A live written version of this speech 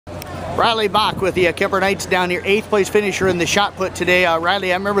Riley Bach with the Kuemper Knights down here, 8th place finisher in the shot put today.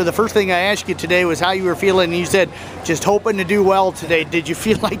 Riley, I remember the first thing I asked you today was how you were feeling, and you said just hoping to do well today. Did you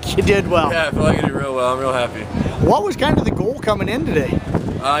feel like you did well? Yeah, I feel like I did real well. I'm real happy. What was kind of the goal coming in today?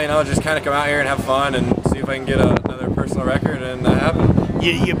 You know, just kind of come out here and have fun and see if I can get another personal record, and that happened.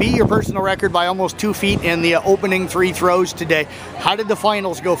 You beat your personal record by almost 2 feet in the opening 3 throws today. How did the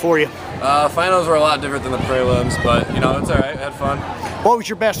finals go for you? Finals were a lot different than the prelims, but you know, it's all right. I had fun. What was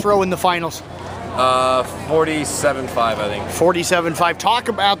your best throw in the finals? 47.5, I think. 47.5. Talk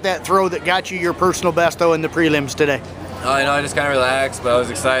about that throw that got you your personal best though in the prelims today. You know, I just kind of relaxed, but I was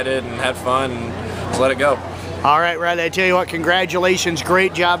excited and had fun and just let it go. All right, Riley, I tell you what, congratulations.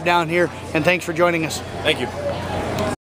 Great job down here, and thanks for joining us. Thank you.